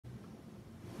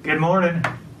Good morning.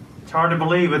 It's hard to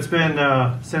believe it's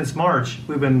been since March.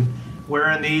 We've been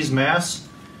wearing these masks.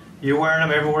 You're wearing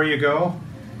them everywhere you go.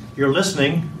 You're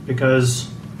listening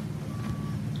because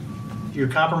you're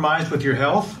compromised with your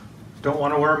health, don't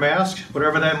want to wear a mask,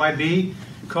 whatever that might be.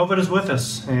 COVID is with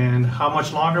us, and how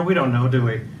much longer, we don't know, do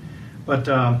we? But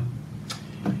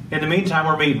in the meantime,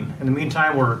 we're meeting. In the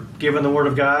meantime, we're giving the Word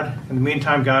of God. In the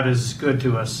meantime, God is good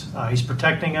to us. He's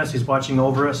protecting us. He's watching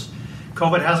over us.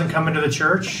 COVID hasn't come into the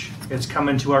church. It's come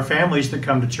into our families that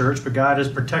come to church, but God has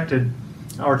protected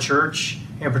our church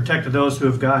and protected those who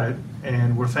have got it,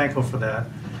 and we're thankful for that.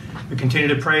 We continue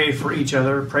to pray for each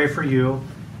other, pray for you,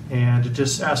 and to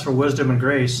just ask for wisdom and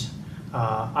grace,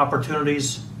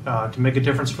 opportunities to make a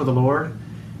difference for the Lord,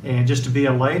 and just to be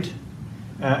a light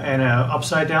in an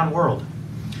upside-down world.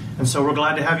 And so we're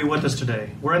glad to have you with us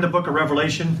today. We're in the book of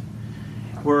Revelation.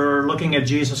 We're looking at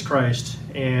Jesus Christ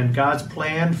and God's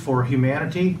plan for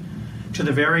humanity to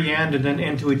the very end and then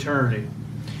into eternity.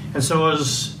 And so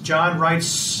as John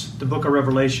writes the book of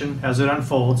Revelation, as it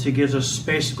unfolds, he gives us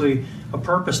basically a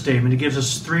purpose statement. He gives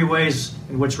us three ways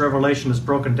in which Revelation is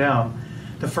broken down.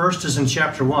 The first is in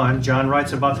chapter 1. John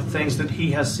writes about the things that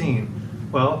he has seen.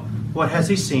 Well, what has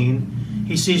he seen?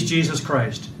 He sees Jesus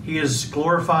Christ. He is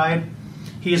glorified.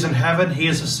 He is in heaven. He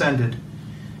is ascended.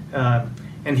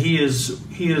 And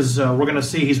we're going to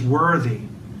see he's worthy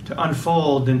to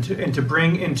unfold and to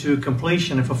bring into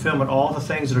completion and fulfillment all the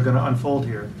things that are going to unfold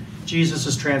here. Jesus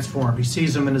is transformed. He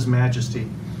sees him in his majesty.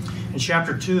 In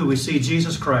chapter 2, we see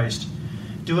Jesus Christ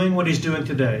doing what he's doing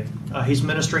today. He's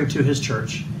ministering to his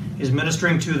church. He's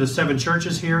ministering to the 7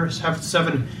 churches here,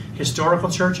 7 historical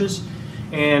churches,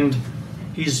 and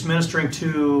he's ministering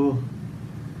to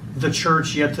the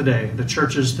church yet today, the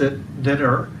churches that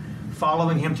are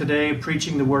following him today,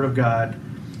 preaching the Word of God.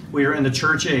 We are in the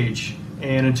church age,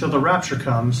 and until the rapture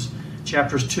comes,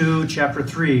 chapters 2, chapter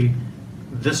 3,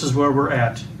 this is where we're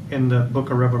at in the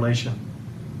book of Revelation.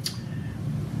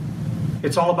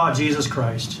 It's all about Jesus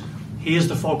Christ. He is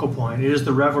the focal point. It is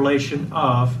the revelation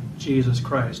of Jesus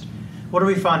Christ. What have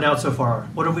we found out so far?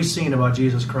 What have we seen about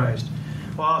Jesus Christ?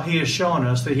 Well, he has shown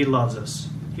us that he loves us.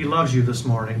 He loves you this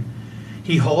morning.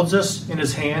 He holds us in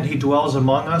his hand. He dwells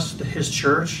among us, his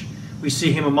church. We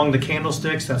see him among the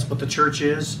candlesticks. That's what the church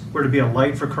is. We're to be a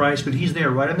light for Christ, but he's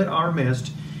there right in our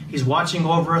midst. He's watching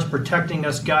over us, protecting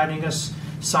us, guiding us,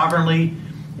 sovereignly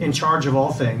in charge of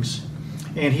all things.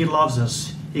 And he loves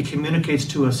us. He communicates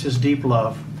to us his deep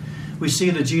love. We see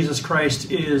that Jesus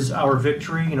Christ is our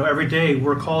victory. You know, every day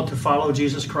we're called to follow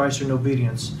Jesus Christ in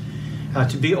obedience,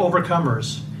 to be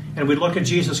overcomers. And we look at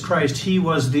Jesus Christ. He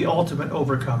was the ultimate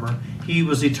overcomer. He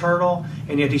was eternal,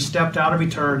 and yet he stepped out of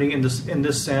eternity in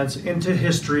this sense, into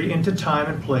history, into time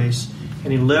and place,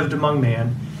 and he lived among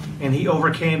man, and he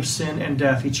overcame sin and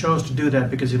death. He chose to do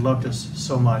that because he loved us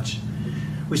so much.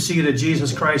 We see that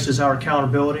Jesus Christ is our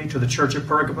accountability to the church at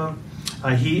Pergamum.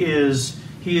 He is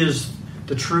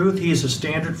the truth. He is a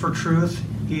standard for truth.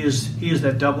 He is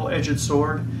that double-edged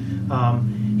sword.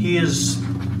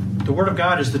 The Word of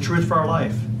God is the truth for our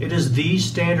life. It is the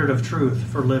standard of truth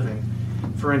for living,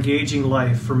 for engaging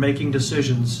life, for making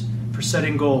decisions, for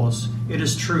setting goals. It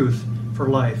is truth for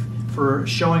life, for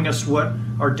showing us what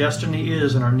our destiny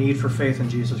is and our need for faith in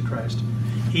Jesus Christ.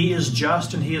 He is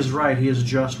just and he is right. He is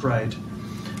just right.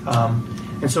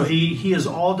 And so he is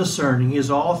all discerning. He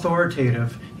is all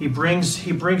authoritative. He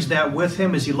brings that with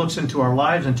him as he looks into our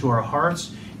lives, into our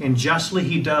hearts, and justly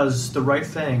he does the right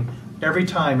thing every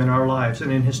time in our lives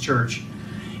and in his church.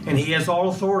 And he has all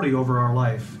authority over our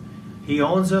life. He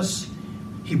owns us.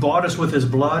 He bought us with his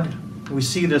blood. We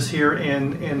see this here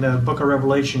in the book of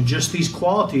Revelation, just these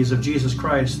qualities of Jesus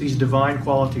Christ, these divine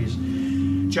qualities.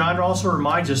 John also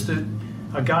reminds us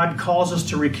that God calls us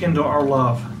to rekindle our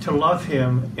love, to love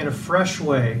him in a fresh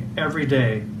way every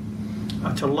day,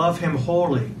 to love him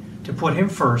wholly, to put him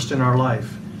first in our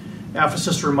life.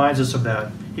 Ephesus reminds us of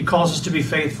that. He calls us to be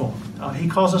faithful. He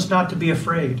calls us not to be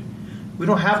afraid. We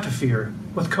don't have to fear.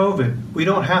 With COVID, we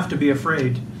don't have to be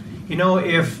afraid. You know,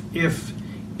 if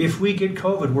we get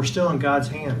COVID, we're still in God's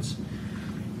hands.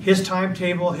 His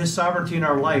timetable, his sovereignty in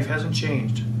our life hasn't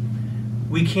changed.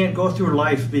 We can't go through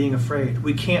life being afraid.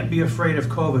 We can't be afraid of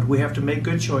COVID. We have to make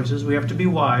good choices. We have to be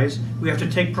wise. We have to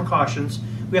take precautions.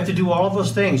 We have to do all of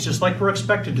those things just like we're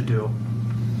expected to do.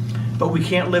 But we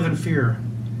can't live in fear.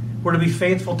 We're to be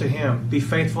faithful to him, be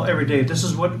faithful every day. This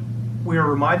is what we are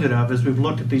reminded of as we've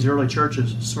looked at these early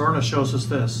churches. Smyrna shows us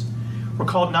this. We're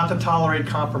called not to tolerate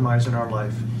compromise in our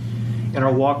life, in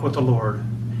our walk with the Lord.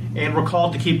 And we're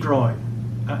called to keep growing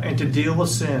and to deal with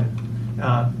sin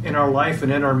in our life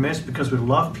and in our midst because we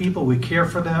love people, we care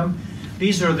for them,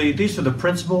 These are the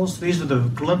principles, these are the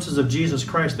glimpses of Jesus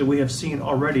Christ that we have seen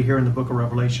already here in the book of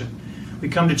Revelation. We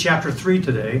come to chapter 3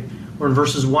 today. We're in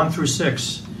verses 1 through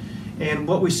 6. And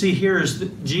what we see here is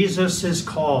that Jesus'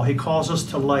 call. He calls us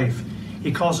to life.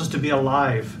 He calls us to be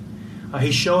alive.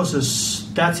 He shows us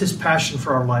that's his passion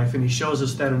for our life, and he shows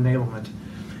us that enablement.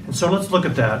 And so let's look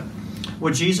at that.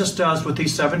 What Jesus does with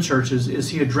these 7 churches is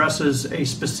he addresses a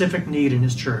specific need in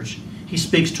his church. He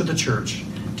speaks to the church,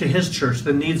 to his church,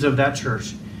 the needs of that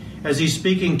church. As he's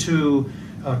speaking to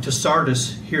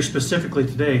Sardis here specifically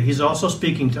today, he's also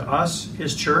speaking to us,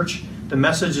 his church. The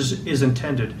message is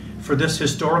intended for this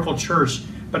historical church,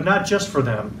 but not just for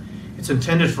them. It's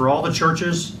intended for all the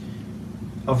churches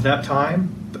of that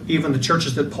time, even the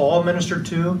churches that Paul ministered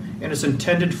to, and it's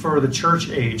intended for the church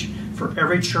age, for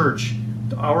every church.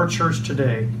 Our church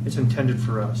today is intended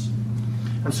for us.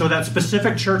 And so that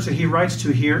specific church that he writes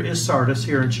to here is Sardis,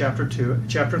 here in chapter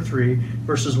 3,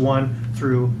 verses 1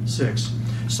 through 6.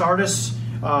 Sardis,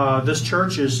 this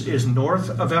church is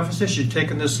north of Ephesus. You've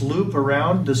taken this loop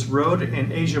around this road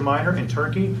in Asia Minor in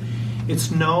Turkey. It's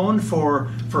known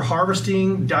for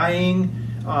harvesting, dyeing,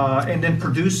 and then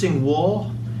producing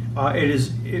wool. This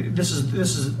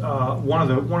is one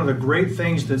of the great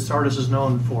things that Sardis is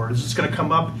known for. It's going to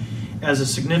come up as a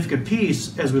significant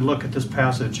piece as we look at this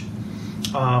passage.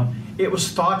 It was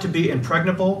thought to be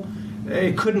impregnable.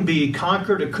 It couldn't be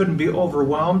conquered. It couldn't be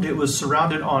overwhelmed. It was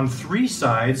surrounded on 3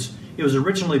 sides. It was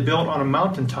originally built on a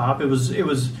mountaintop. It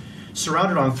was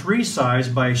surrounded on 3 sides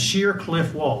by sheer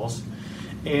cliff walls,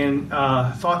 and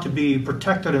thought to be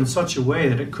protected in such a way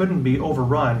that it couldn't be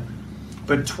overrun.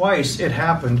 But twice it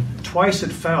happened. Twice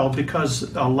it fell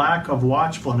because a lack of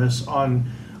watchfulness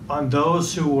on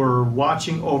those who were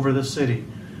watching over the city.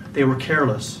 They were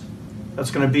careless. That's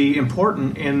going to be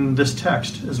important in this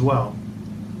text as well.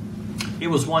 It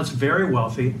was once very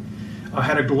wealthy,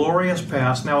 had a glorious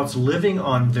past. Now it's living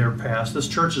on their past. This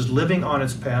church is living on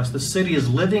its past. The city is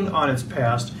living on its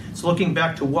past. It's looking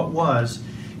back to what was.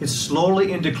 It's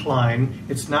slowly in decline.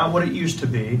 It's not what it used to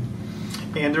be.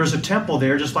 And there's a temple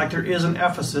there, just like there is in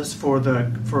Ephesus,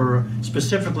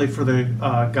 specifically for the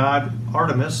god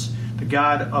Artemis, the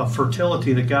god of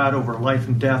fertility, the god over life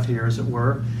and death here, as it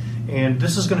were. And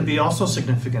this is going to be also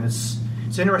significant. It's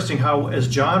interesting how, as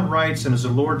John writes and as the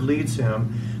Lord leads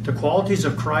him, the qualities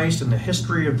of Christ and the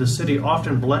history of the city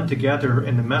often blend together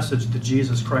in the message that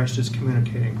Jesus Christ is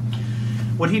communicating.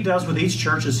 What he does with each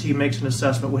church is he makes an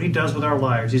assessment. What he does with our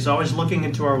lives, he's always looking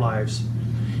into our lives.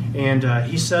 And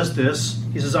he says this.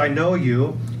 He says, I know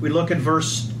you. We look at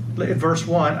verse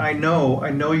 1. I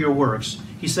know your works.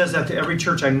 He says that to every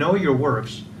church. I know your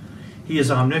works. He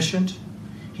is omniscient.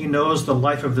 He knows the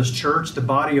life of this church, the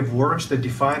body of works that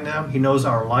define them. He knows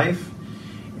our life.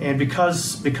 And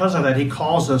because of that, he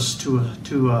calls us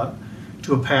to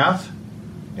a path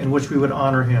in which we would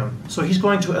honor him. So he's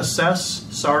going to assess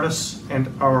Sardis and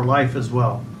our life as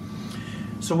well.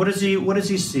 So what does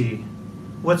he see?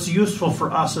 What's useful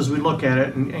for us as we look at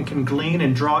it and can glean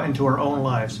and draw into our own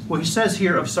lives? Well, he says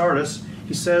here of Sardis,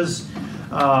 he says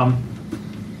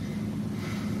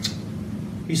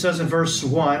in verse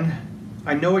 1,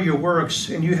 I know your works,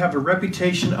 and you have a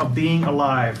reputation of being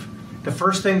alive. The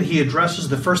first thing that he addresses,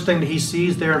 the first thing that he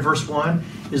sees there in verse 1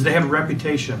 is they have a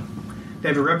reputation. They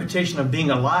have a reputation of being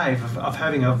alive, of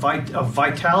having a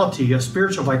vitality, a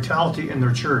spiritual vitality in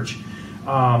their church.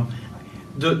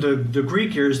 The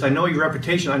Greek here is, I know your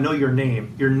reputation, I know your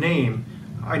name. Your name,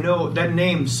 I know that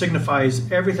name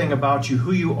signifies everything about you,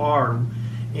 who you are.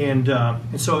 And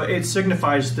so it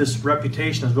signifies this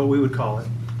reputation is what we would call it.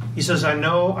 He says, I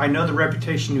know the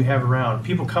reputation you have around.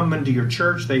 People come into your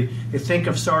church, they think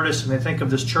of Sardis and they think of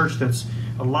this church that's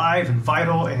alive and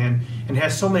vital and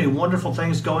has so many wonderful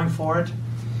things going for it.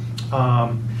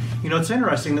 It's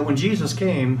interesting that when Jesus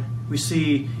came, we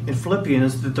see in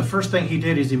Philippians that the first thing he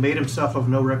did is he made himself of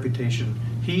no reputation.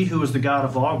 He who is the God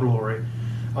of all glory,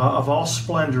 of all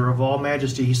splendor, of all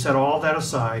majesty, he set all that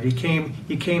aside. He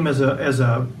came as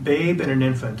a babe and an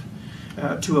infant.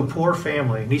 To a poor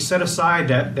family. And he set aside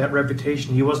that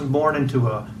reputation. He wasn't born into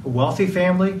a wealthy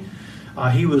family.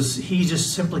 He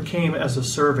just simply came as a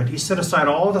servant. He set aside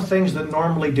all the things that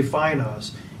normally define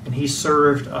us, and he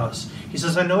served us. He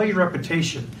says, I know your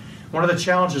reputation. One of the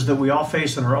challenges that we all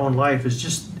face in our own life is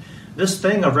just this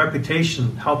thing of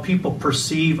reputation, how people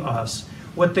perceive us,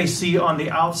 what they see on the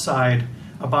outside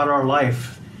about our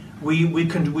life.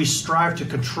 We strive to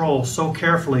control so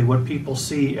carefully what people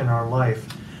see in our life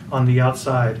on the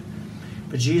outside.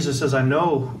 But Jesus says, I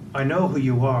know who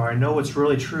you are. I know what's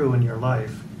really true in your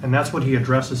life. And that's what he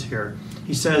addresses here.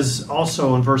 He says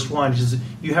also in verse 1, he says,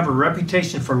 you have a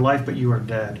reputation for life, but you are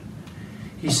dead.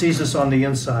 He sees us on the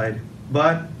inside.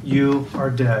 but you are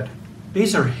dead.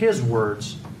 These are his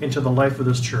words into the life of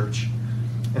this church.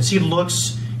 As he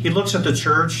looks at the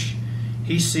church,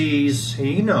 he sees,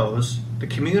 he knows the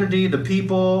community, the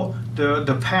people,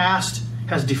 the past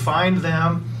has defined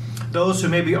them. Those who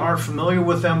maybe aren't familiar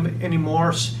with them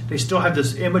anymore, they still have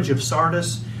this image of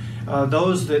Sardis.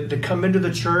 Those that come into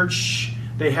the church,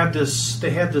 they have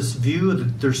this view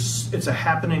that it's a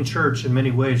happening church in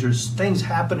many ways. There's things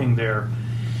happening there,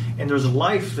 and there's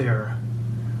life there.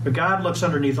 But God looks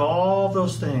underneath all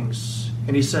those things,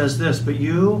 and he says this, but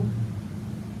you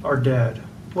are dead.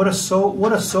 What a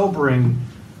sobering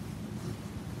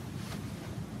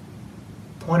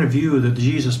point of view that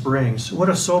Jesus brings. What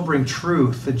a sobering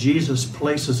truth that Jesus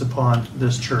places upon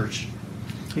this church.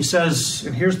 He says,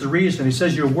 and here's the reason, he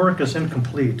says your work is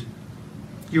incomplete.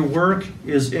 Your work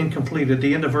is incomplete. At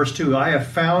the end of verse 2, I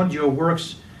have not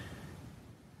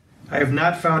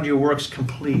found your works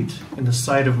complete in the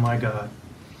sight of my God.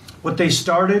 What they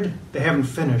started, they haven't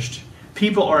finished.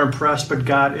 People are impressed, but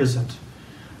God isn't.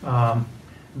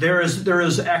 There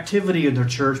is activity in their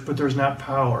church, but there's not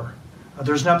power.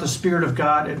 There's not the Spirit of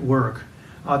God at work.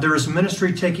 There is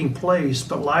ministry taking place,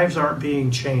 but lives aren't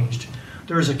being changed.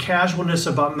 There is a casualness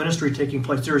about ministry taking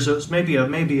place. There's maybe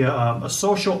a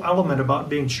social element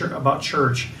about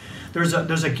church.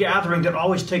 There's a gathering that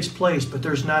always takes place, but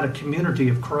there's not a community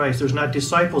of Christ. There's not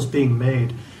disciples being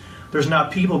made. There's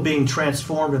not people being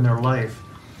transformed in their life.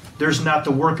 There's not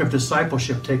the work of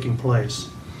discipleship taking place.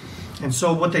 And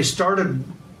so what they started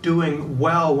doing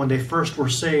well when they first were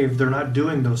saved, they're not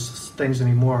doing those things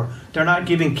anymore. They're not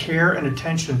giving care and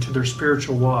attention to their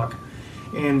spiritual walk.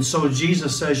 And so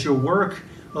Jesus says your work,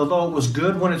 although it was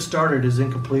good when it started, is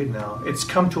incomplete now. It's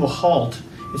come to a halt.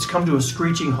 It's come to a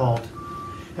screeching halt.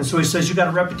 And so he says you got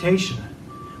a reputation,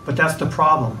 but that's the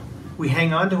problem. We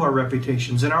hang on to our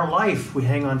reputations. In our life, we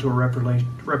hang on to our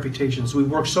reputations. We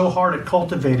work so hard at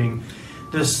cultivating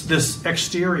this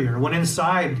exterior, when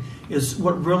inside is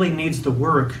what really needs the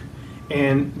work.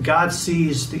 And God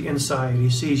sees the inside. He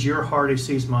sees your heart. He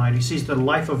sees mine. He sees the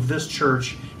life of this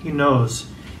church. He knows.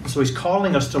 And so he's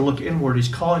calling us to look inward. He's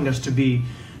calling us to be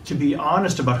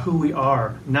honest about who we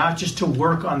are, not just to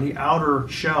work on the outer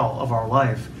shell of our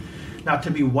life, not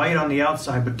to be white on the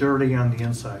outside but dirty on the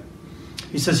inside.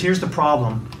 He says, here's the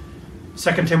problem.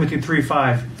 2 Timothy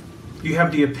 3:5. You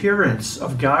have the appearance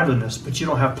of godliness, but you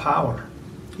don't have power.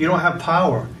 You don't have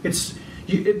power.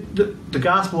 The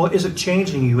gospel isn't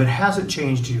changing you. It hasn't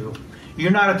changed you.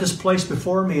 You're not at this place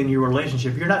before me in your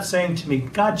relationship. You're not saying to me,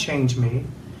 God, change me.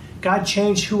 God,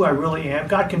 change who I really am.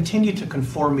 God, continue to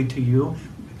conform me to you.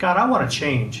 God, I want to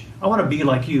change. I want to be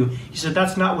like you. He said,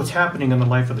 that's not what's happening in the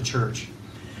life of the church.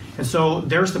 And so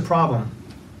there's the problem.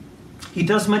 He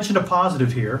does mention a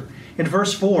positive here. In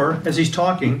verse 4, as he's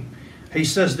talking, he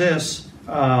says this,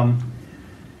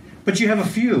 but you have a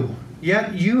few.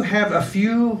 Yet you have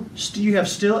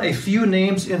still a few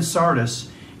names in Sardis.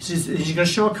 He's going to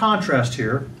show a contrast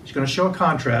here. He's going to show a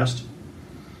contrast.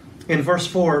 In verse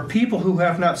 4, people who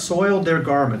have not soiled their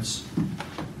garments.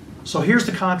 So here's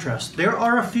the contrast. There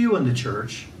are a few in the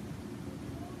church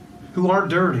who aren't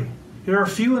dirty. There are a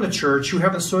few in the church who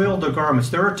haven't soiled their garments.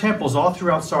 There are temples all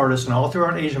throughout Sardis and all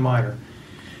throughout Asia Minor.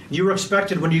 You were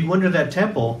expected when you went into that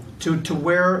temple to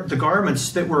wear the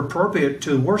garments that were appropriate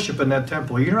to worship in that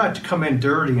temple. You're not to come in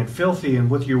dirty and filthy and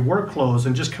with your work clothes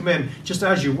and just come in just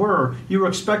as you were. You were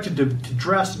expected to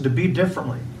dress and to be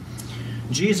differently.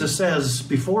 Jesus says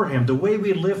before him, the way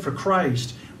we live for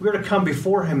Christ, we're to come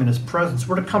before him in his presence.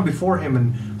 We're to come before him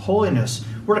in holiness.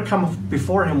 We're to come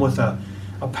before him with a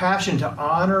passion to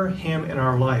honor him in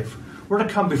our life. We're to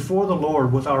come before the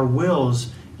Lord with our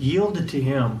wills yielded to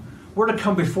him. We're to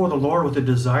come before the Lord with a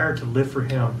desire to live for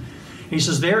him. He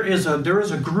says there is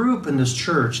a group in this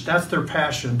church. That's their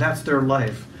passion. That's their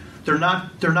life. They're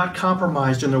not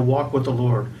compromised in their walk with the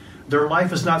Lord. Their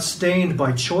life is not stained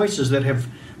by choices that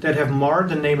have marred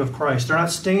the name of Christ. They're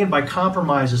not stained by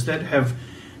compromises that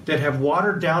have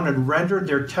watered down and rendered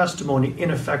their testimony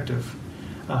ineffective.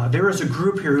 There is a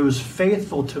group here who is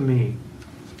faithful to me.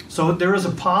 So there is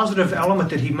a positive element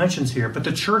that he mentions here. But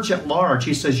the church at large,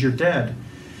 he says, you're dead.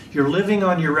 You're living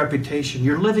on your reputation.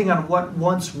 You're living on what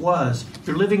once was.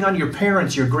 You're living on your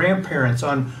parents, your grandparents,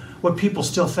 on what people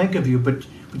still think of you, but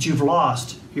you've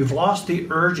lost. You've lost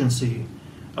the urgency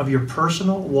of your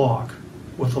personal walk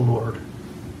with the Lord.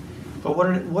 But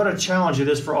what a challenge it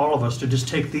is for all of us to just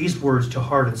take these words to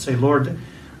heart and say, Lord,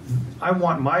 I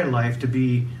want my life to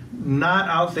be not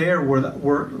out there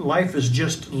where life is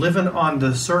just living on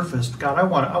the surface. God, I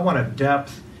want a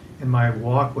depth in my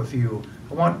walk with you.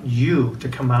 I want you to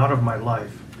come out of my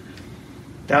life.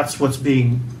 That's what's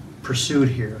being pursued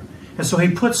here. And so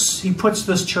he puts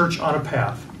this church on a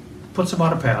path, puts them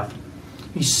on a path.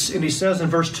 And he says in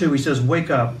verse 2, he says,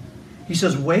 wake up. He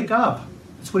says, wake up.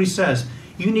 That's what he says.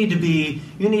 You need to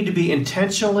be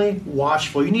intentionally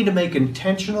watchful. You need to make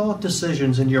intentional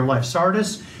decisions in your life.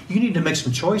 Sardis, you need to make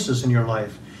some choices in your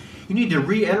life. You need to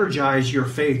re-energize your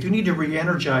faith. You need to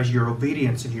re-energize your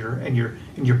obedience and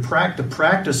the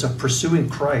practice of pursuing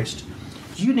Christ.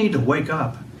 You need to wake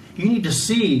up. You need to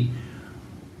see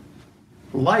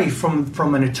life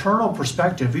from an eternal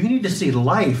perspective. You need to see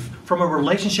life from a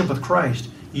relationship with Christ.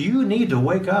 You need to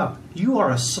wake up. You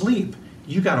are asleep.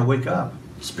 You got to wake up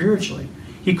spiritually.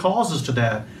 He calls us to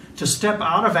that, to step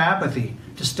out of apathy,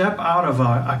 to step out of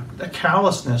a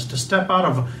callousness, to step out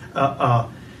of a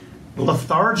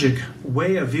lethargic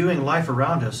way of viewing life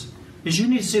around us. Is you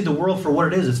need to see the world for what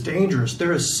it is. It's dangerous.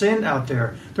 There is sin out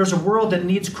there. There's a world that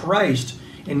needs Christ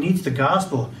and needs the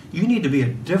gospel. You need to be a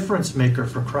difference maker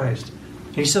for Christ.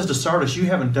 And he says to Sardis, you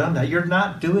haven't done that. You're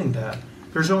not doing that.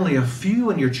 There's only a few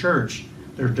in your church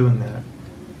that are doing that.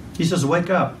 He says, wake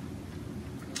up.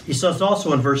 He says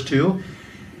also in verse 2,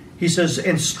 he says,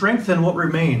 and strengthen what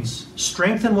remains.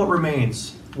 Strengthen what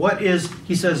remains. What is,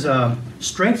 he says,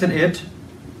 strengthen it,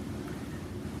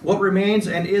 what remains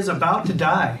and is about to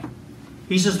die.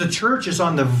 He says the church is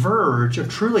on the verge of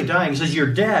truly dying. He says,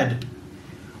 you're dead.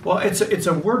 Well, it's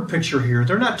a word picture here.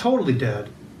 They're not totally dead.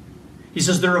 He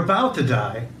says they're about to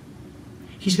die.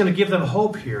 He's going to give them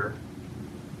hope here.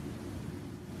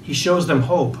 He shows them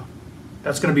hope.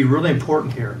 That's going to be really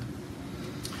important here.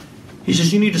 He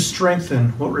says you need to strengthen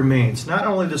what remains. Not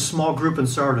only this small group in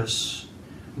Sardis,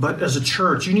 but as a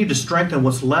church, you need to strengthen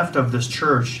what's left of this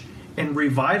church and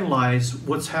revitalize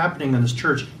what's happening in this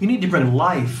church. You need to bring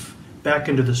life back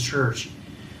into this church.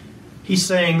 He's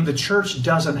saying the church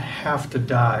doesn't have to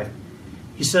die.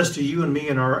 He says to you and me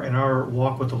in our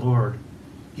walk with the Lord,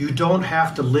 you don't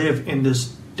have to live in this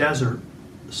desert,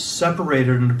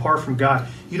 separated and apart from God.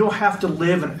 You don't have to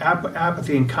live in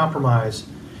apathy and compromise.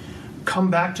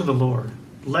 Come back to the Lord.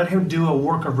 Let him do a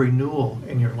work of renewal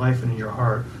in your life and in your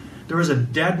heart. There is a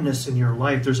deadness in your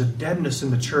life. There's a deadness in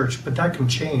the church, but that can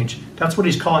change. That's what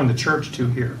he's calling the church to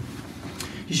here.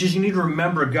 He says you need to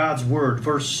remember God's word,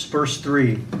 verse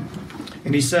 3.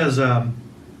 And he says,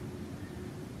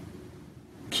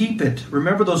 keep it.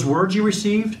 Remember those words you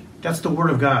received? That's the word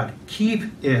of God.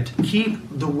 Keep it.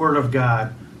 Keep the word of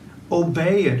God.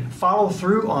 Obey it. Follow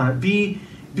through on it.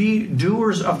 Be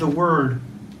doers of the word.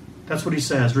 That's what he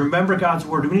says. Remember God's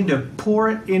word. We need to pour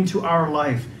it into our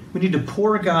life. We need to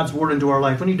pour God's word into our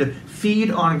life. We need to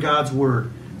feed on God's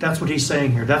word. That's what he's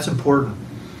saying here. That's important.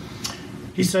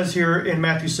 He says here in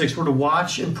Matthew 6, we're to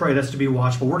watch and pray. That's to be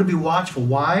watchful. We're to be watchful.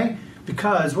 Why?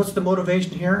 Because, what's the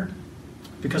motivation here?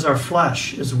 Because our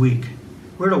flesh is weak.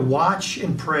 We're to watch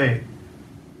and pray.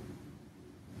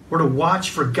 We're to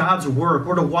watch for God's work.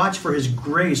 We're to watch for his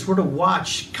grace. We're to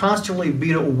watch, constantly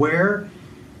be aware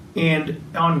and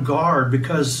on guard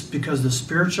because the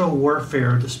spiritual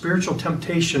warfare, the spiritual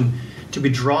temptation to be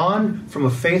drawn from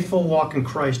a faithful walk in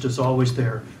Christ is always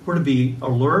there. We're to be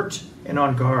alert and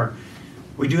on guard.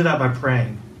 We do that by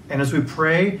praying. And as we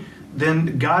pray,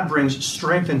 then God brings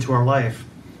strength into our life.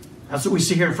 That's what we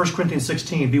see here in 1 Corinthians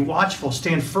 16. Be watchful,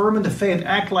 stand firm in the faith,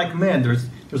 act like men.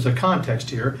 There's a context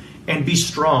here. And be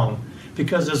strong.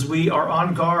 Because as we are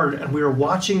on guard and we are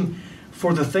watching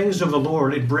for the things of the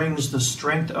Lord, it brings the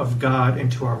strength of God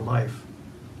into our life.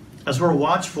 As we're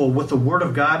watchful with the Word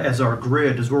of God as our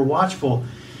grid, as we're watchful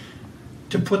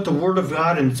to put the Word of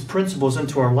God and its principles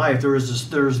into our life, there is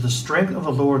the strength of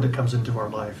the Lord that comes into our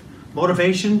life.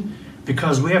 Motivation,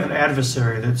 because we have an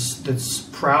adversary that's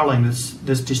prowling,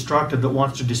 that's destructive, that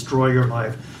wants to destroy your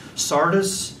life.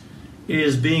 Sardis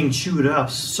is being chewed up.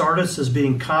 Sardis is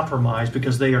being compromised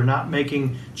because they are not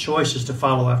making choices to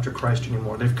follow after Christ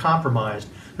anymore. They've compromised.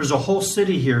 There's a whole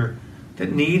city here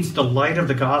that needs the light of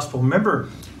the gospel. Remember,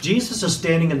 Jesus is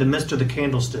standing in the midst of the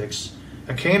candlesticks.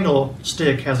 A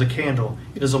candlestick has a candle.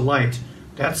 It is a light.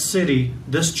 That city,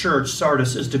 this church,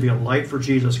 Sardis, is to be a light for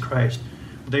Jesus Christ.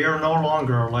 They are no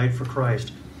longer a light for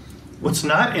Christ. What's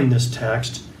not in this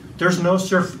text, there's no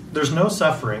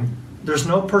suffering, there's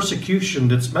no persecution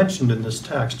that's mentioned in this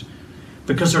text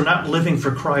because they're not living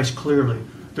for Christ clearly.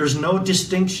 There's no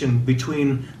distinction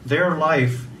between their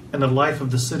life and the life of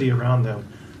the city around them.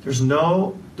 There's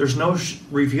no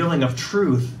revealing of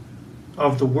truth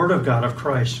of the Word of God, of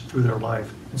Christ, through their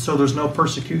life. And so there's no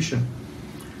persecution.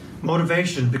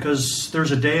 Motivation, because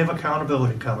there's a day of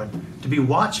accountability coming. To be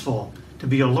watchful, to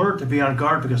be alert, to be on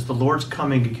guard, because the Lord's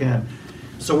coming again.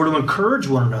 So we're to encourage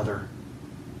one another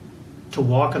to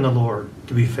walk in the Lord,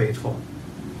 to be faithful.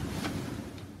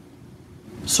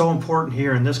 So important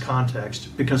here in this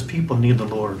context because people need the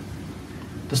Lord.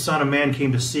 The Son of Man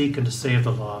came to seek and to save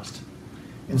the lost.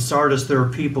 In Sardis, there are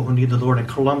people who need the Lord. In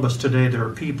Columbus today, there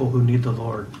are people who need the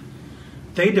Lord.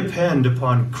 They depend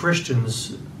upon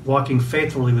Christians walking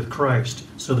faithfully with Christ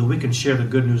so that we can share the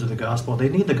good news of the gospel. They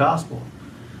need the gospel.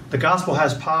 The gospel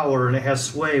has power and it has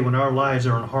sway when our lives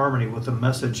are in harmony with the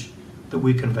message that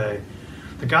we convey.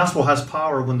 The gospel has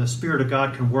power when the Spirit of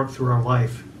God can work through our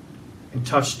life and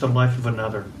touch the life of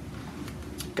another.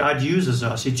 God uses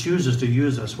us. He chooses to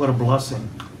use us. What a blessing.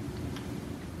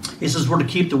 He says we're to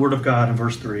keep the word of God in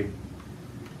verse 3.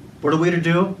 What are we to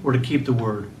do? We're to keep the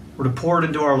word. We're to pour it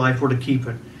into our life. We're to keep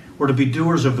it. We're to be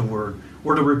doers of the word.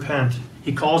 We're to repent.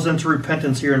 He calls them to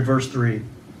repentance here in verse 3.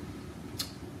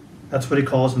 That's what he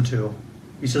calls them to.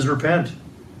 He says repent.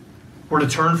 We're to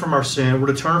turn from our sin. We're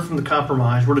to turn from the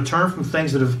compromise. We're to turn from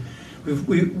things that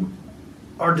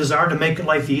our desire to make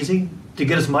life easy, to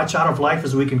get as much out of life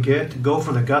as we can get, to go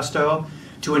for the gusto,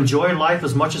 to enjoy life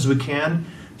as much as we can,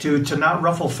 to not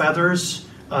ruffle feathers,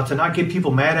 to not get people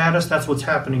mad at us. That's what's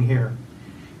happening here.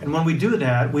 And when we do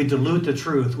that, we dilute the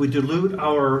truth. We dilute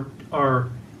our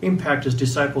impact as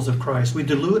disciples of Christ. We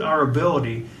dilute our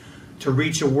ability to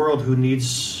reach a world who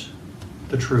needs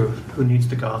the truth, who needs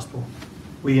the gospel.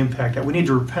 We impact that. We need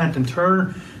to repent and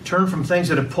turn from things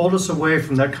that have pulled us away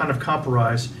from that kind of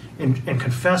compromise and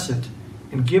confess it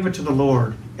and give it to the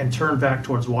Lord and turn back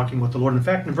towards walking with the Lord. In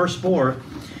fact, in verse 4,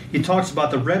 he talks about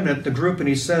the remnant, the group, and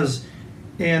he says,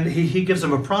 and he gives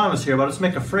them a promise here, but let's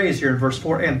make a phrase here in verse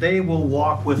 4, and they will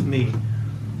walk with me.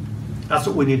 That's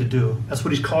what we need to do. That's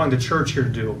what he's calling the church here to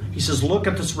do. He says, look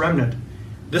at this remnant.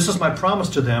 This is my promise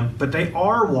to them, but they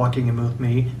are walking with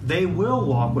me. They will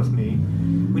walk with me.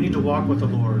 We need to walk with the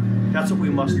Lord. That's what we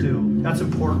must do. That's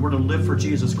important. We're to live for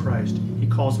Jesus Christ. He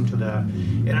calls them to that.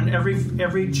 And in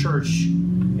every church,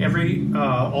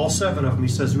 all 7 of them, he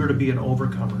says we're to be an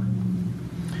overcomer.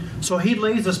 So he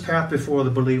lays this path before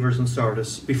the believers in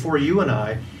Sardis, before you and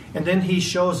I, and then he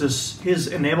shows us his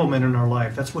enablement in our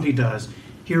life. That's what he does.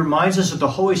 He reminds us that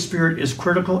the Holy Spirit is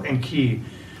critical and key.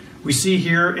 We see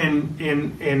here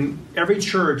in every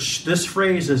church, this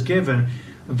phrase is given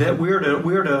that we're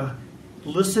to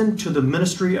listen to the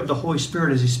ministry of the Holy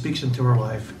Spirit as he speaks into our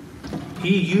life.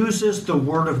 He uses the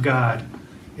Word of God.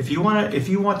 If you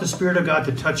want the Spirit of God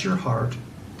to touch your heart,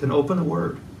 then open the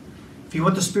Word. If you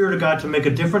want the Spirit of God to make a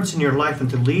difference in your life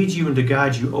and to lead you and to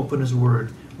guide you, open His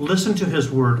Word. Listen to His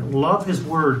Word. Love His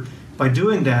Word. By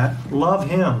doing that, love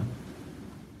Him.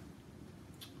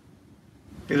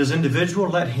 It is individual,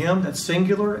 let Him, that's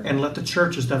singular, and let the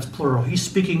churches, that's plural. He's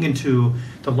speaking into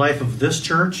the life of this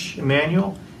church,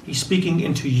 Immanuel. He's speaking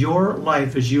into your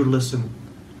life as you listen.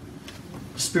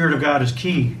 The Spirit of God is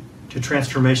key to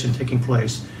transformation taking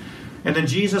place. And then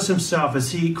Jesus himself,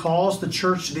 as he calls the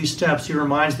church to these steps, he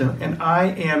reminds them, and I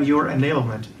am your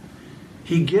enablement.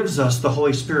 He gives us the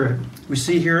Holy Spirit. We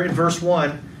see here in verse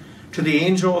 1, to the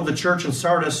angel of the church in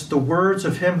Sardis, the words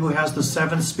of him who has the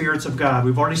 7 spirits of God.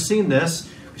 We've already seen this.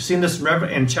 We've seen this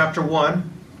in chapter 1,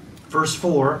 verse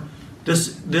 4.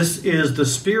 This is the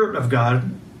Spirit of God.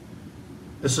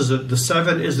 The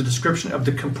 7 is a description of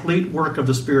the complete work of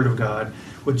the Spirit of God.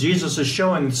 What Jesus is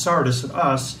showing Sardis and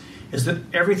us is that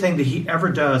everything that he ever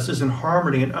does is in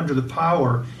harmony and under the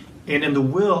power and in the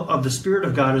will of the Spirit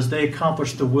of God as they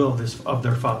accomplish the will of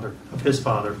their Father, of his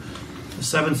Father. The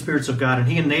 7 spirits of God. And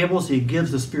he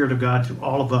gives the Spirit of God to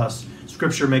all of us.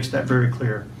 Scripture makes that very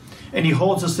clear. And he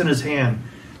holds us in his hand.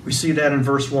 We see that in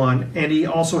verse 1. And he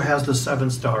also has the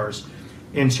 7 stars.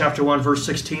 In chapter 1, verse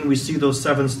 16, we see those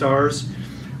 7 stars.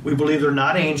 We believe they're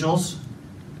not angels.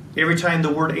 Every time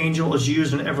the word angel is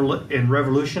used in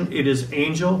Revolution, it is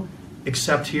angel,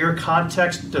 except here.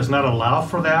 Context does not allow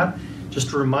for that. Just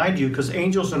to remind you, because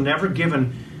angels are never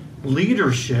given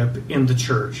leadership in the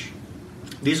church.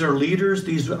 These are leaders.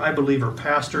 These, I believe, are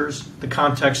pastors. The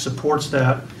context supports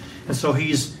that. And so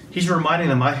he's reminding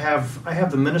them, I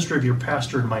have the ministry of your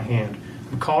pastor in my hand.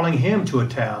 I'm calling him to a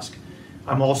task.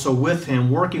 I'm also with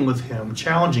him, working with him,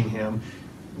 challenging him,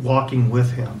 walking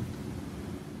with him.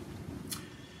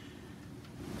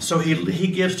 So he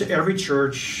gives to every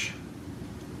church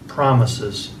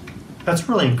promises. That's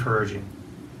really encouraging.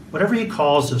 Whatever he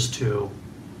calls us to,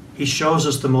 he shows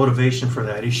us the motivation for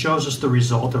that. He shows us the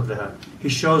result of that. He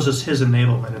shows us his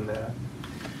enablement in that.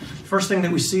 First thing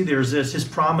that we see there is this. His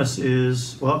promise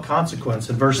is, consequence.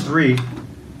 In verse 3,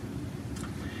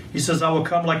 he says, I will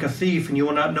come like a thief, and you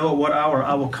will not know at what hour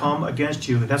I will come against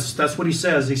you. That's what he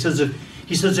says. He says,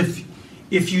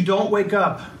 if you don't wake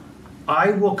up,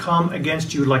 I will come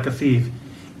against you like a thief.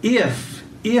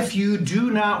 If you do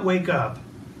not wake up,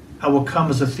 I will come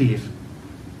as a thief.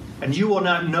 And you will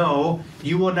not know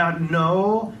You will not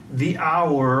know the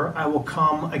hour I will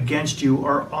come against you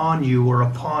or on you or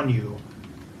upon you.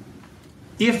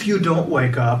 If you don't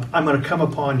wake up, I'm going to come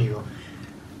upon you.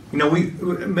 You know,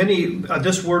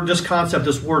 this word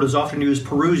is often used,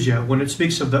 parousia, when it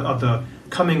speaks of the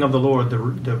coming of the Lord, the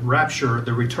rapture,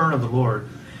 the return of the Lord.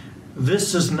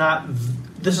 This is not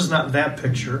that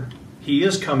picture. He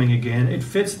is coming again. It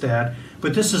fits that,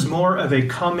 but this is more of a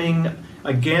coming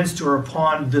against or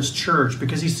upon this church,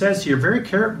 because he says here very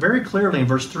clearly in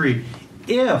verse 3,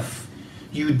 if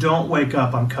you don't wake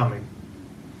up, I'm coming.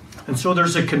 And so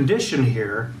there's a condition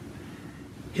here.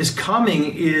 His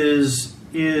coming is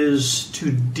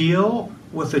to deal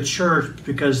with the church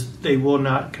because they will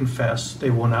not confess, they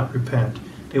will not repent,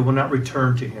 they will not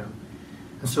return to him.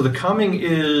 And so the coming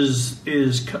is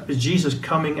Jesus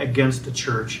coming against the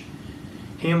church.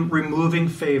 Him removing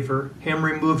favor, him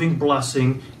removing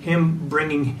blessing, him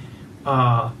bringing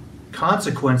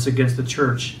consequence against the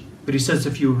church. But he says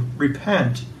if you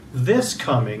repent, this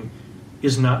coming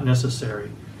is not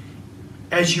necessary.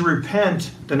 As you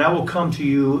repent, then I will come to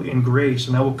you in grace,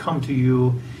 and I will come to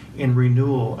you in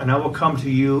renewal, and I will come to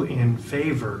you in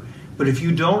favor. But if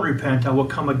you don't repent, I will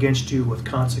come against you with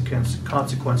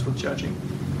consequence with judging.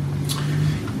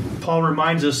 Paul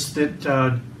reminds us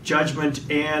that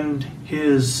judgment and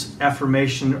his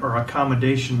affirmation or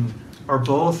accommodation are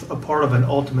both a part of an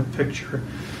ultimate picture.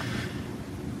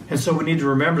 And so we need to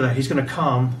remember that he's going to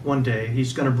come one day.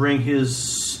 He's going to bring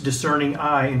his discerning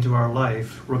eye into our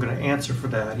life. We're going to answer for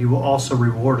that. He will also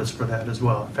reward us for that as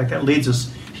well. In fact, that leads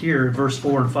us here in verse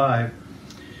 4 and 5.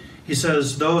 He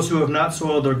says, those who have not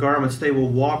soiled their garments, they will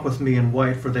walk with me in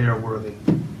white, for they are worthy.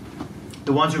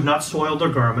 The ones who have not soiled their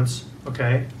garments,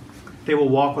 okay, they will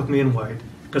walk with me in white,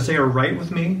 because they are right with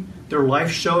me. Their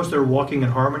life shows they're walking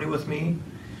in harmony with me.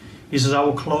 He says, I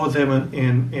will clothe them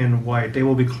in white. They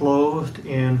will be clothed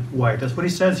in white. That's what he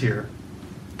says here.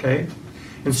 Okay?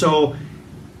 And so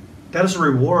that is a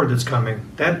reward that's coming.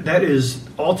 That is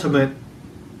ultimate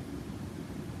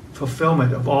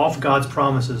fulfillment of all of God's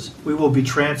promises. We will be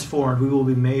transformed. We will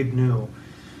be made new.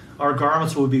 Our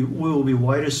garments will be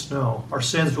white as snow. Our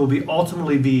sins will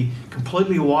ultimately be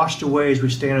completely washed away as we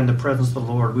stand in the presence of the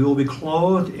Lord. We will be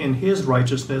clothed in his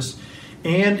righteousness,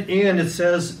 and in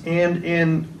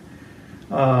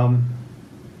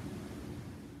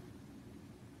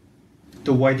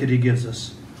the white that he gives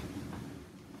us.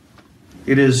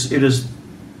 It is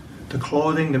the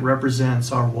clothing that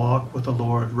represents our walk with the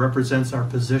Lord, represents our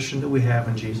position that we have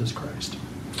in Jesus Christ.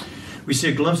 We see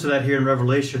a glimpse of that here in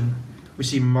Revelation. We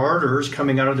see martyrs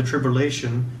coming out of the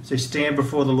tribulation as they stand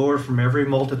before the Lord from every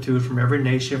multitude, from every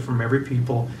nation, from every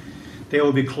people. They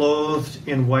will be clothed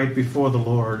in white before the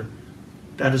Lord.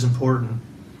 That is important.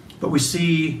 But we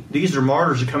see these are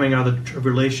martyrs coming out of the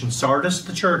tribulation. Sardis,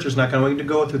 the church, is not going to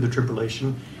go through the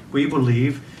tribulation. We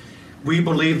believe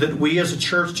that we as a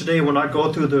church today will not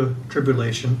go through the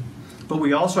tribulation. But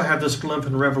we also have this glimpse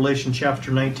in Revelation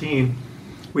chapter 19.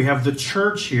 We have the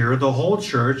church here, the whole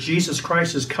church. Jesus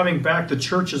Christ is coming back. The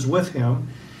church is with him.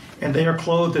 And they are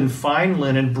clothed in fine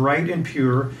linen, bright and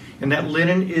pure. And that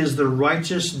linen is the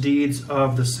righteous deeds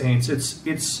of the saints.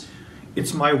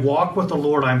 It's my walk with the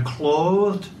Lord. I'm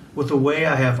clothed with the way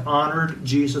I have honored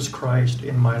Jesus Christ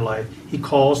in my life. He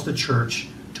calls the church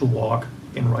to walk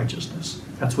in righteousness.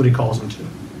 That's what he calls them to.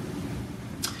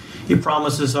 He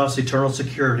promises us eternal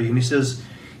security. And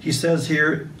he says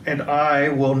here, and I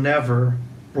will never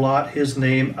blot his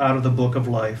name out of the book of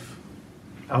life.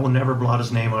 I will never blot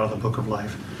his name out of the book of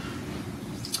life.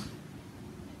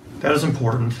 That is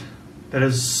important. That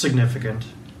is significant.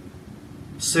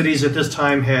 Cities at this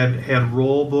time had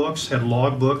roll books, had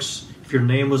log books. If your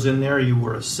name was in there, you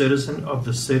were a citizen of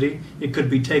the city. It could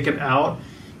be taken out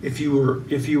if you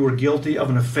were guilty of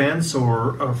an offense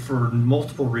or for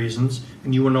multiple reasons,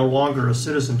 and you were no longer a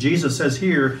citizen. Jesus says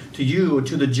here to you,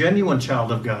 to the genuine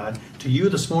child of God, to you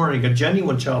this morning, a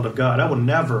genuine child of God, I will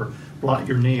never blot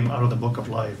your name out of the book of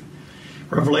life.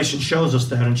 Revelation shows us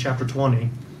that in chapter 20.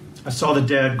 I saw the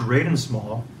dead, great and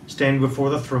small, standing before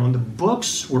the throne. The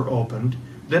books were opened.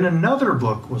 Then another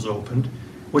book was opened,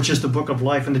 which is the book of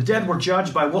life. And the dead were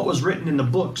judged by what was written in the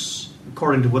books,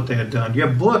 according to what they had done. You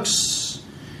have books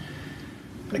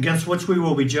against which we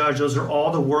will be judged. Those are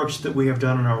all the works that we have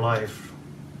done in our life,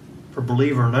 for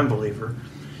believer and unbeliever.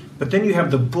 But then you have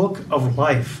the book of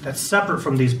life. That's separate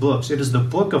from these books. It is the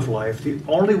book of life. The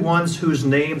only ones whose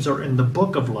names are in the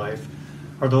book of life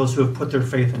are those who have put their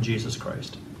faith in Jesus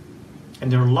Christ.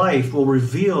 And their life will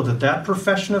reveal that that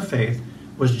profession of faith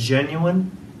was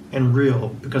genuine and real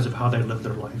because of how they lived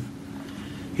their life.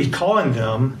 He's calling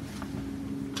them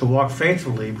to walk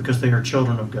faithfully because they are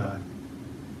children of God.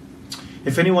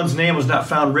 If anyone's name was not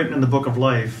found written in the book of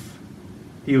life,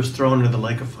 he was thrown into the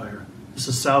lake of fire. This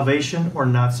is salvation or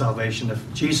not salvation.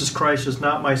 If Jesus Christ is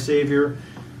not my Savior,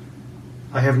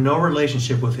 I have no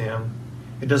relationship with him.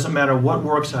 It doesn't matter what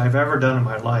works I've ever done in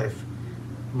my life.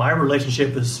 My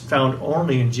relationship is found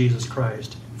only in Jesus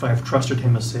Christ if I have trusted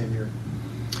him as Savior.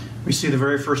 We see the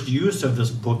very first use of this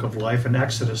book of life in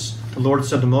Exodus. The Lord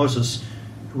said to Moses,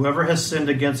 "Whoever has sinned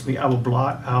against me, I will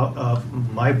blot out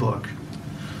of my book."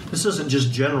 This isn't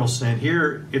just general sin.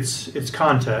 Here, it's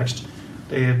context.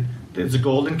 It's a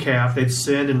golden calf. They'd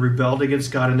sinned and rebelled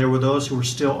against God, and there were those who were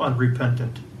still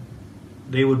unrepentant.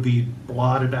 They would be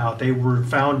blotted out. They were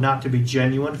found not to be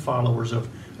genuine followers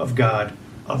of God,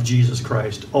 of Jesus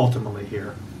Christ, ultimately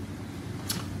here.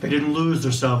 They didn't lose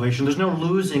their salvation. There's no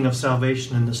losing of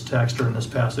salvation in this text or in this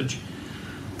passage.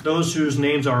 Those whose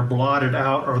names are blotted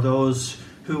out are those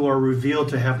who are revealed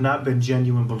to have not been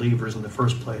genuine believers in the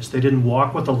first place. They didn't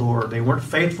walk with the Lord. They weren't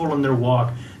faithful in their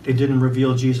walk. They didn't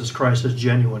reveal Jesus Christ as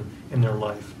genuine in their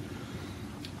life.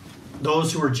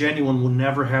 Those who are genuine will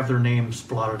never have their names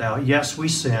blotted out. Yes, we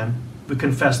sin. We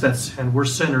confess that sin. We're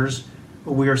sinners,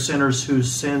 but we are sinners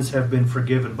whose sins have been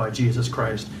forgiven by Jesus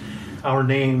Christ. Our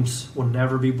names will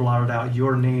never be blotted out.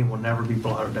 Your name will never be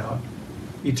blotted out.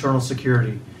 Eternal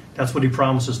security. That's what he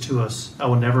promises to us. I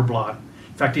will never blot.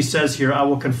 In fact, he says here, I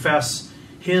will confess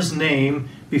his name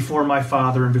before my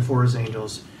Father and before his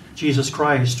angels. Jesus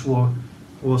Christ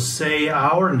will say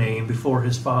our name before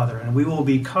his Father, and we will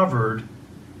be covered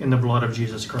in the blood of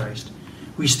Jesus Christ.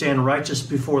 We stand righteous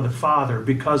before the Father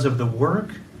because of the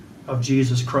work of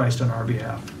Jesus Christ on our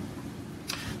behalf.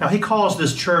 Now, he calls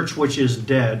this church, which is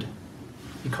dead,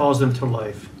 he calls them to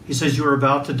life. He says, you are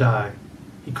about to die.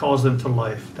 He calls them to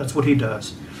life. That's what he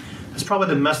does. That's probably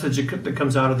the message that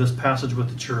comes out of this passage with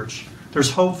the church.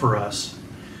 There's hope for us.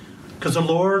 Because the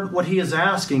Lord, what he is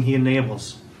asking, he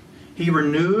enables. He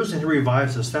renews and he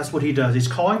revives us. That's what he does. He's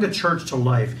calling the church to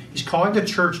life. He's calling the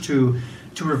church to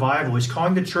revival. He's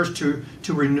calling the church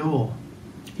to renewal.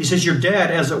 He says you're dead,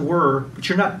 as it were, but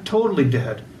you're not totally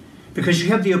dead. Because you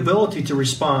have the ability to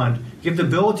respond. You have the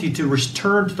ability to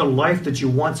return to the life that you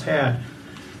once had.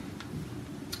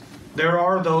 There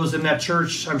are those in that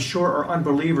church, I'm sure, are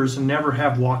unbelievers and never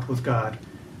have walked with God.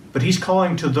 But he's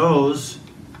calling to those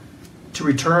to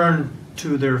return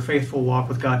to their faithful walk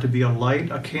with God, to be a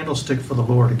light, a candlestick for the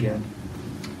Lord again.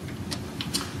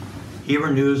 He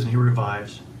renews and he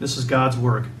revives. This is God's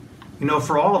work. You know,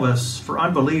 for all of us, for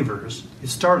unbelievers, it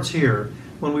starts here.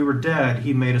 When we were dead,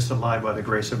 he made us alive by the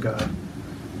grace of God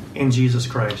in Jesus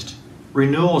Christ.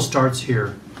 Renewal starts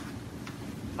here.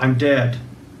 I'm dead.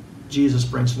 Jesus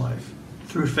brings life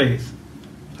through faith.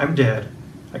 I'm dead.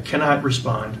 I cannot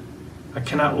respond. I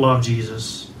cannot love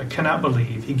Jesus. I cannot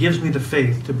believe. He gives me the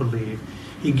faith to believe.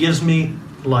 He gives me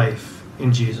life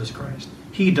in Jesus Christ.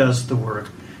 He does the work.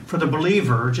 For the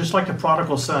believer, just like the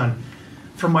prodigal son,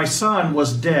 for my son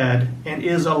was dead and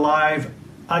is alive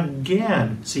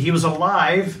again. See, he was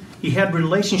alive. He had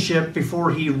relationship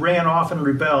before he ran off and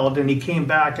rebelled, and he came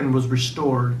back and was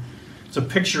restored. It's a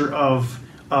picture of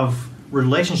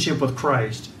relationship with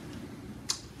Christ.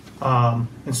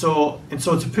 And so it's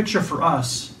a picture for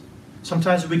us.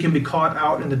 Sometimes we can be caught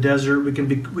out in the desert. We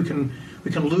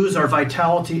can lose our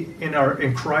vitality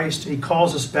in Christ. He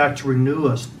calls us back to renew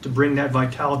us, to bring that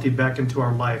vitality back into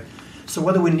our life. So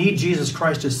whether we need Jesus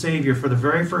Christ as Savior for the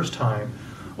very first time,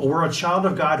 or we're a child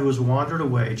of God who has wandered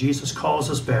away, Jesus calls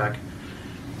us back.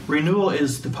 Renewal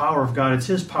is the power of God. It's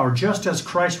his power. Just as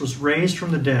Christ was raised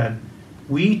from the dead,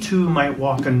 we too might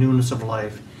walk in newness of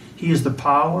life. He is the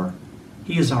power.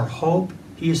 He is our hope.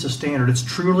 He is the standard. It's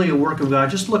truly a work of God.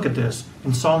 Just look at this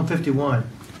in Psalm 51.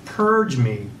 Purge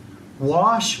me,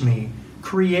 wash me,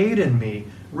 create in me,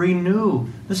 renew.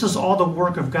 This is all the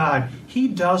work of God. He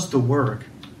does the work.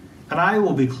 And I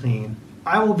will be clean.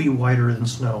 I will be whiter than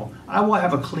snow. I will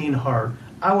have a clean heart.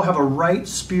 I will have a right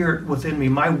spirit within me.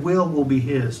 My will be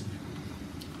his.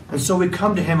 And so we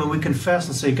come to him and we confess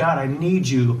and say, God, I need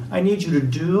you. I need you to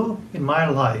do in my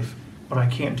life what I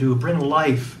can't do. Bring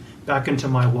life back into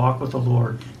my walk with the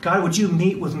Lord. God, would you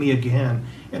meet with me again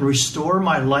and restore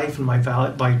my life and my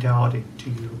vitality to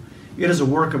you? It is a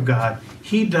work of God.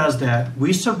 He does that.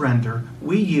 We surrender.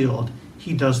 We yield.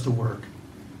 He does the work.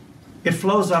 It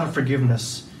flows out of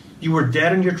forgiveness. You were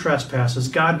dead in your trespasses.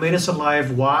 God made us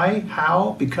alive. Why?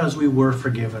 How? Because we were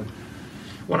forgiven.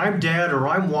 When I'm dead or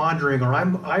I'm wandering or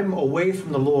I'm away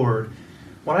from the Lord,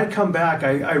 when I come back,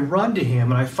 I run to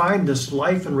him and I find this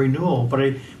life and renewal. But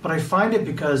I find it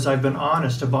because I've been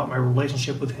honest about my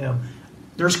relationship with him.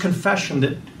 There's confession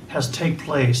that has to take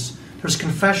place. There's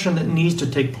confession that needs to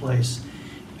take place.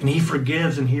 And He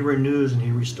forgives and He renews and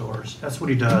He restores. That's what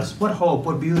He does. What hope,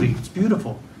 what beauty. It's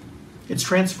beautiful. It's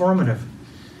transformative.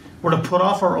 We're to put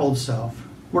off our old self.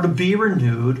 We're to be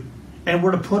renewed, and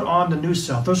we're to put on the new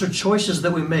self. Those are choices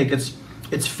that we make.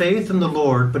 It's faith in the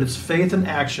Lord, but it's faith in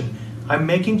action. I'm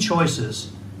making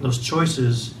choices. Those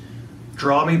choices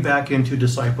draw me back into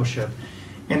discipleship.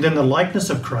 And then the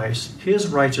likeness of Christ, His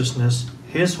righteousness,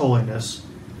 His holiness,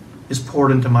 is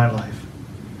poured into my life.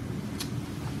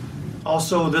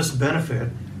 Also, this benefit,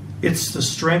 it's the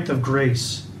strength of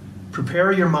grace.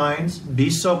 Prepare your minds, be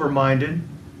sober-minded,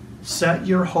 set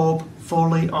your hope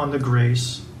fully on the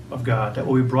grace of God that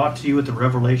will be brought to you at the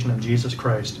revelation of Jesus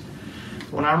Christ.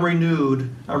 When I'm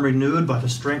renewed by the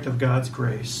strength of God's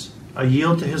grace. I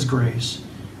yield to His grace,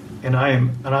 and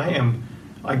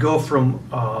I go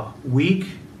from weak,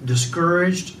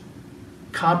 discouraged,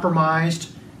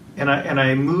 compromised, and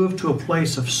I move to a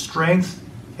place of strength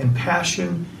and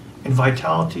passion and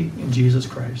vitality in Jesus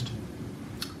Christ.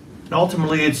 And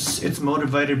ultimately, it's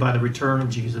motivated by the return of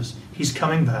Jesus. He's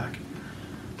coming back.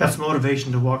 That's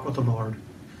motivation to walk with the Lord.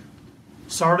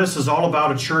 Sardis is all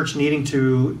about a church needing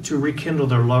to rekindle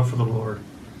their love for the Lord,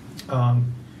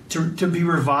 to be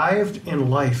revived in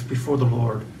life before the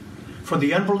Lord. For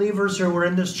the unbelievers who are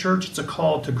in this church, it's a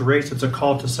call to grace, it's a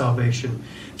call to salvation.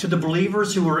 To the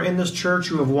believers who are in this church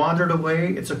who have wandered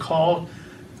away, it's a call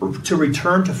to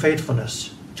return to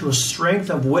faithfulness, to a strength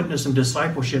of witness and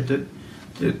discipleship that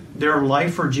their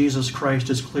life for Jesus Christ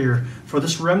is clear. For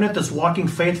this remnant that's walking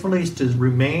faithfully is to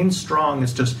remain strong.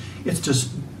 It's just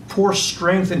pour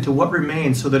strength into what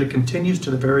remains so that it continues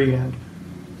to the very end.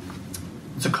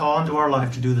 It's a call into our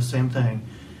life to do the same thing.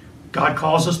 God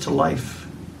calls us to life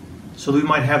so that we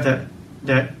might have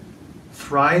that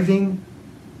thriving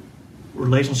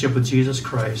relationship with Jesus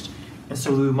Christ, and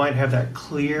so that we might have that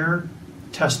clear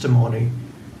testimony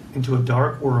into a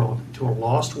dark world, to a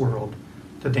lost world,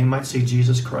 that they might see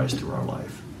Jesus Christ through our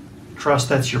life. Trust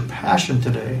that's your passion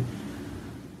today.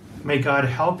 May God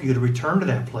help you to return to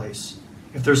that place.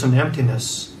 If there's an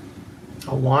emptiness,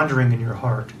 a wandering in your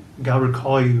heart, God would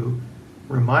call you,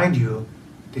 remind you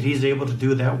that He's able to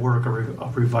do that work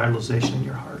of revitalization in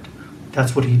your heart.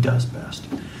 That's what He does best.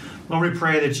 Lord, we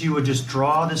pray that You would just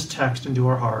draw this text into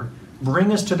our heart,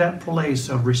 bring us to that place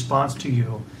of response to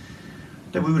You,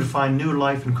 that we would find new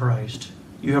life in Christ.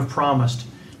 You have promised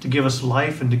to give us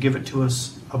life and to give it to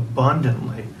us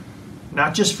abundantly,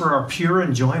 not just for our pure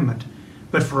enjoyment,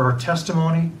 but for our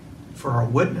testimony, for our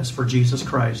witness for Jesus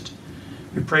Christ.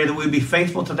 We pray that we be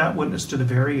faithful to that witness to the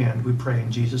very end. We pray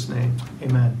in Jesus' name.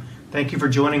 Amen. Thank you for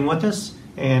joining with us,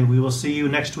 and we will see you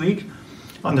next week.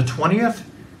 On the 20th,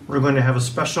 we're going to have a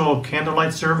special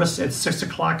candlelight service at 6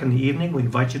 o'clock in the evening. We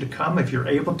invite you to come if you're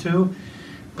able to.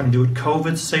 We're going to do it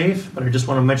COVID safe, but I just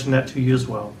want to mention that to you as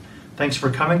well. Thanks for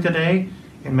coming today,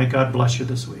 and may God bless you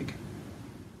this week.